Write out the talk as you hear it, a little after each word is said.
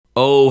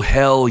Oh,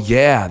 hell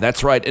yeah.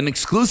 That's right. An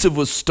exclusive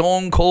with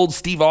Stone Cold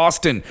Steve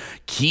Austin.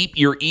 Keep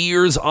your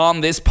ears on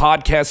this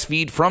podcast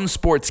feed from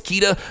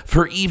Sportskeeda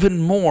for even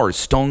more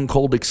Stone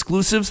Cold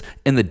exclusives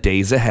in the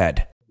days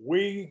ahead.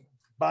 We,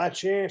 by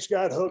chance,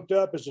 got hooked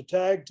up as a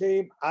tag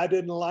team. I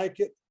didn't like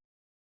it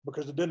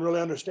because I didn't really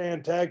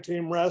understand tag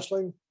team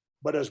wrestling.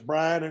 But as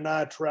Brian and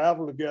I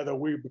traveled together,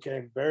 we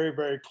became very,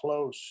 very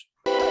close.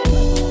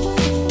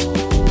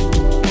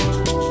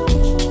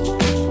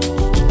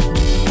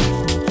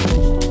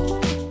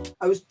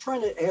 I was trying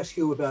to ask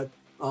you about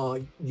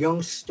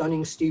young,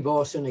 stunning Steve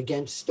Austin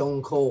against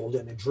Stone Cold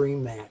in a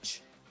dream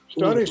match.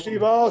 Stunning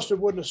Steve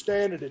Austin wouldn't have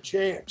stand a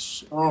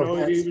chance.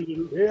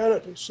 He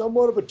had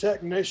somewhat of a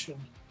technician.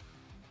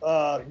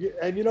 A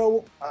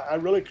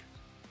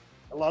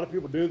lot of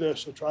people do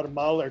this to try to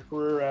model their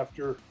career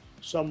after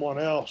someone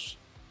else.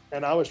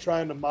 And I was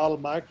trying to model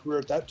my career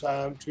at that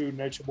time to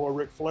Nature Boy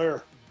Ric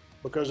Flair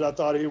because I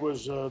thought he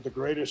was the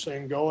greatest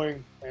thing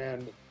going,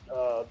 and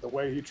the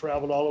way he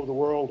traveled all over the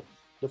world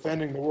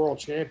defending the world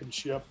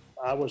championship.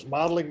 I was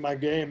modeling my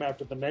game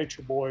after the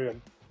Nature Boy,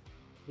 and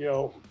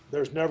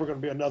there's never going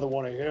to be another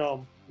one of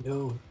him.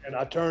 No. And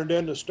I turned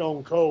into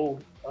Stone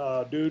Cold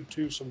due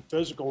to some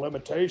physical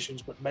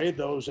limitations, but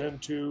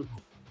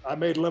I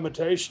made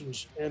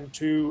limitations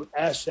into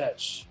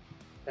assets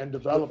and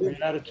developed the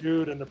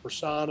attitude and the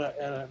persona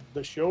and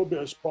the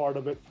showbiz part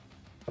of it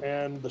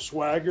and the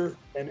swagger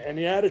and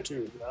the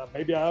attitude.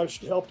 Maybe I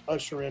helped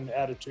usher in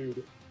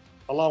attitude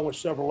along with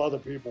several other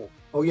people.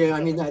 Oh, yeah.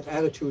 I mean, that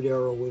attitude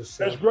era was...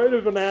 As great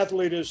of an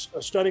athlete as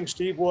Stunning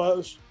Steve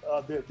was,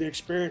 the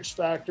experience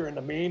factor and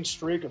the mean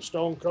streak of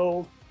Stone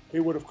Cold,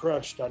 he would have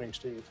crushed Stunning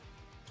Steve.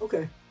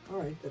 Okay. All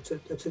right. That's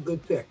a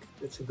good pick.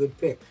 That's a good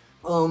pick.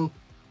 Tell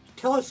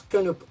us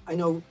I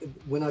know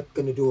we're not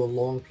going to do a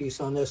long piece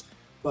on this,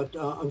 but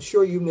I'm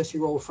sure you miss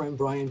your old friend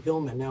Brian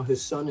Pillman. Now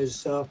his son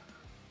is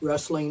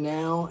wrestling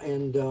now,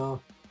 and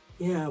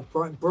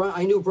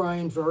I knew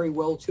Brian very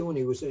well too, and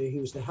he was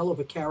a hell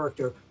of a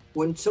character.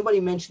 When somebody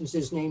mentions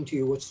his name to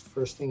you, what's the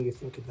first thing you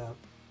think about?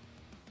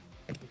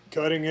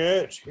 Cutting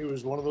edge. He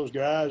was one of those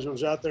guys that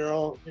was out there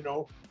on,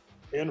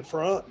 in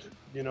front.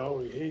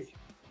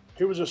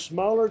 He was a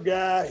smaller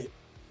guy,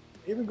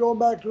 even going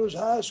back to his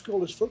high school,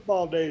 his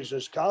football days,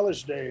 his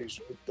college days,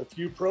 the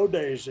few pro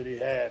days that he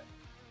had.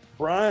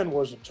 Brian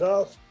was a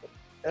tough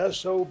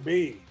SOB,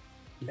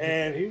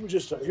 and he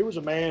was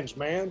a man's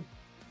man.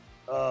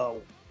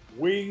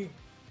 We,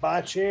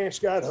 by chance,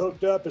 got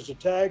hooked up as a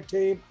tag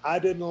team. I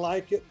didn't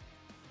like it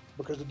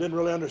because I didn't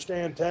really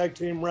understand tag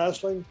team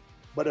wrestling.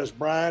 But as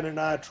Brian and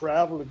I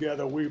traveled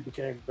together, we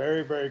became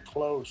very, very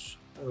close.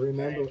 I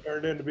remember. And he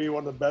turned into be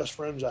one of the best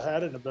friends I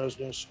had in the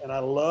business, and I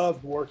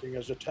loved working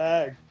as a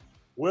tag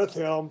with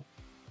him.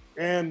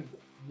 And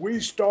we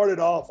started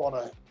off on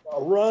a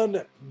run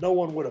that no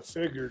one would have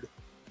figured.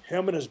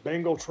 Him and his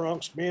bingo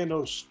trunks, me and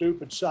those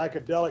stupid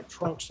psychedelic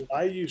trunks that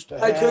I used to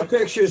have. I took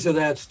pictures of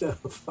that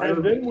stuff.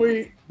 And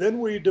then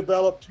we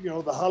developed,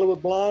 the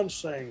Hollywood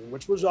Blondes thing,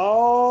 which was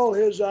all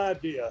his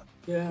idea.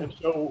 Yeah. And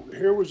so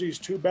here was these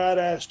two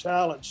badass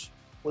talents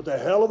with a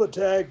hell of a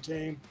tag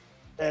team,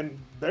 and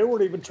they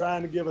weren't even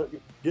trying to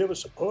give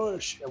us a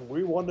push. And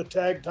we won the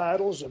tag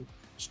titles and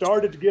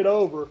started to get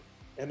over,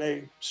 and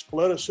they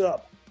split us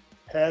up.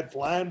 Had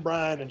Flying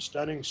Brian and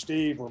Stunning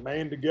Steve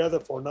remain together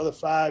for another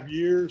 5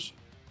 years.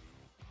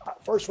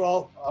 First of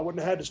all, I wouldn't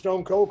have had the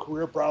Stone Cold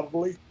career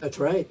probably. That's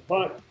right.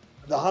 But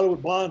the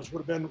Hollywood Blondes would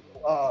have been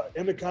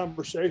in the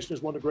conversation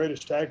as one of the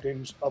greatest tag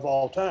teams of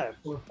all time.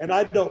 And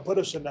I don't put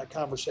us in that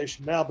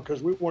conversation now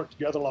because we weren't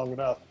together long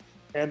enough.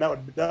 And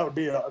that would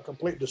be a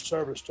complete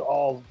disservice to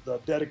all the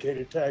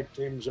dedicated tag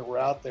teams that were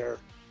out there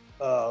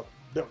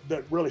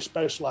that really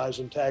specialize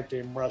in tag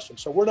team wrestling.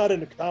 So we're not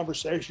in the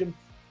conversation,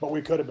 but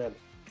we could have been.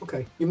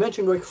 Okay. You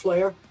mentioned Ric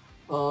Flair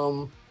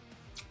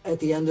at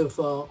the end of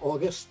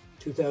August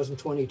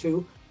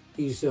 2022.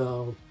 He's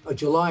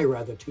July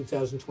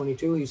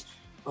 2022. He's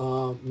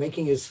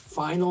making his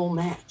final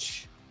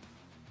match.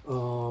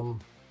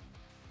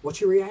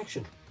 What's your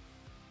reaction?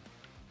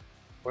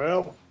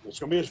 Well, it's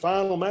going to be his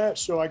final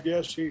match, so I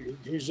guess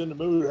he's in the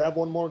mood to have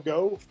one more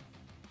go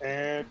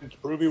and to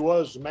prove he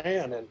was the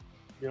man. And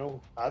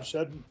I've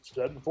said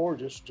before,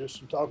 just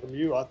in talking to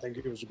you, I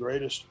think he was the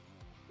greatest,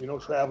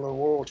 traveling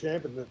world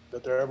champion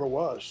that there ever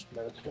was.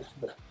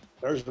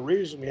 There's the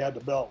reason he had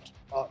the belt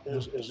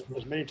as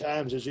many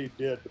times as he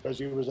did, because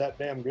he was that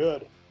damn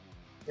good.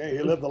 Yeah, he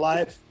lived the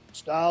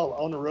lifestyle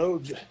on the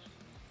road,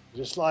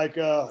 just like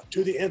to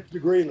the nth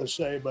degree, let's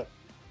say. But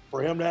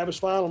for him to have his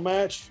final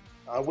match,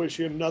 I wish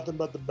him nothing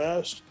but the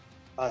best.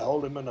 I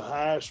hold him in the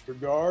highest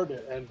regard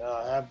and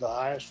have the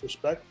highest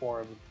respect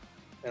for him.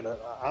 And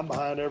I'm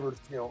behind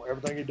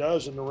everything he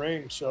does in the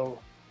ring. So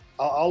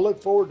I'll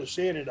look forward to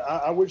seeing it.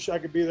 I wish I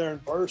could be there in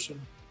person.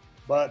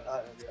 But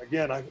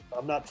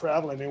I'm not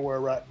traveling anywhere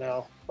right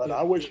now. But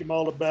I wish him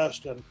all the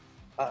best, and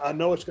I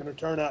know it's going to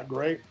turn out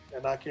great,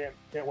 and I can't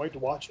wait to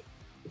watch it.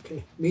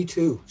 Okay, me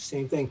too.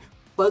 Same thing.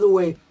 By the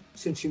way,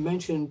 since you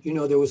mentioned,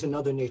 there was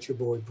another Nature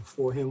Boy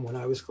before him when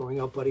I was growing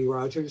up, Buddy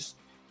Rogers.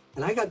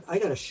 And I got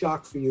a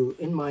shock for you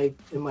in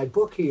my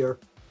book here.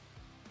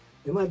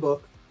 In my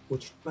book,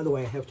 which by the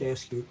way I have to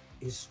ask you,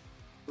 is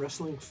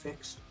wrestling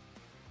fixed?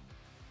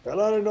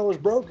 Well, I didn't know it was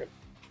broken.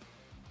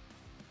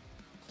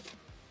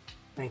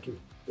 Thank you.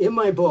 In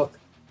my book,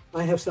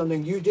 I have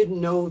something you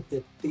didn't know,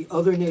 that the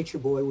other Nature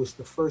Boy was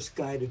the first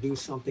guy to do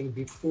something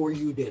before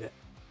you did it.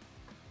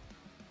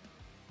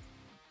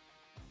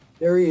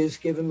 There he is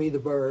giving me the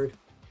bird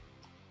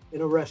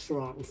in a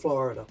restaurant in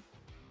Florida.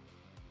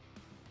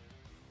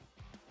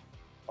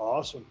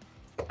 Awesome.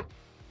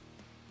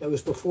 That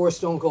was before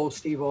Stone Cold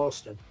Steve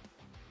Austin.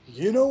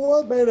 You know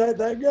what, man?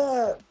 That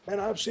guy, man,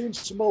 I've seen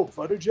some old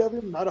footage of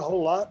him, not a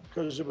whole lot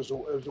because it was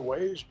a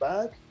ways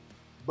back.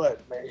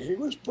 But man, he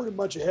was pretty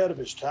much ahead of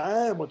his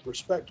time with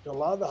respect to a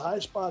lot of the high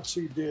spots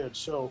he did.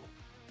 So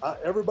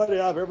everybody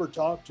I've ever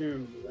talked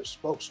to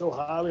spoke so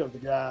highly of the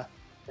guy,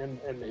 and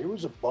he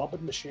was a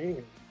bumping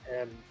machine.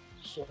 And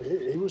so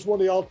he was one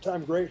of the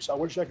all-time greats. I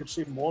wish I could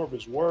see more of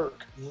his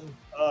work.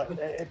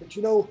 But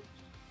you know,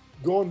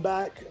 going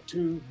back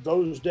to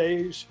those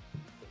days,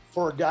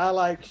 for a guy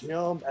like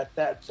him at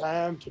that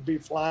time to be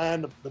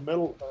flying the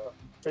middle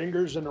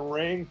fingers in the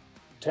ring,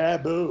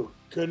 taboo.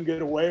 Couldn't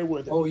get away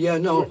with it. Oh yeah,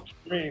 no.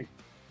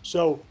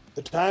 So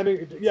the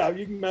timing, yeah,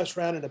 you can mess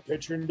around in a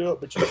picture and do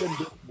it, but you couldn't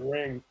do it in the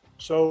ring.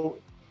 So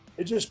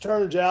it just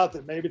turns out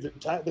that maybe the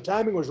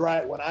timing was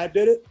right when I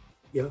did it.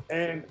 Yeah.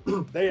 And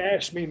they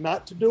asked me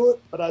not to do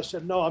it, but I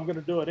said no, I'm going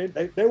to do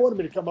it. They wanted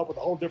me to come up with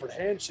a whole different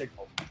hand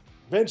signal.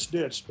 Vince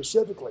did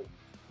specifically.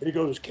 And he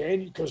goes,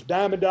 "Can you?" Because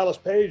Diamond Dallas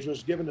Page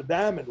was given the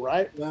diamond,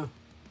 right? Yeah.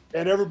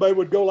 And everybody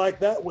would go like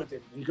that with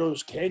him. He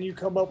goes, "Can you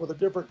come up with a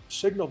different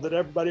signal that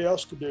everybody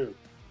else could do?"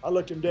 I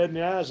looked him dead in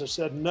the eyes and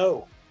said,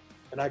 "No."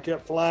 And I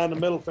kept flying the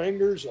middle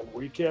fingers, and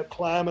we kept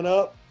climbing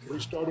up. We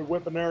started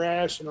whipping their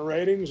ass in the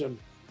ratings, and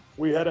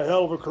we had a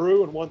hell of a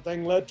crew, and one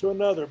thing led to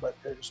another. But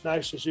it's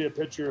nice to see a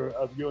picture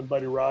of you and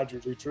Buddy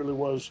Rogers. He truly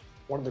was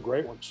one of the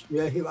great ones.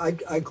 Yeah,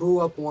 I grew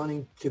up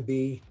wanting to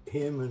be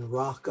him and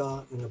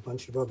Rocca and a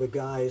bunch of other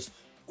guys.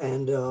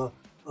 And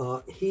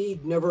he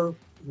never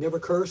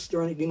cursed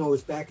or anything. You know, it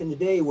was back in the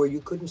day where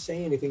you couldn't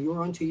say anything. You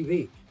were on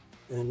TV,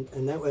 and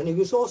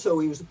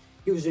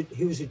he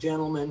was a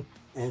gentleman,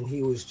 and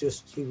he was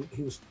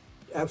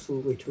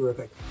absolutely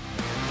terrific.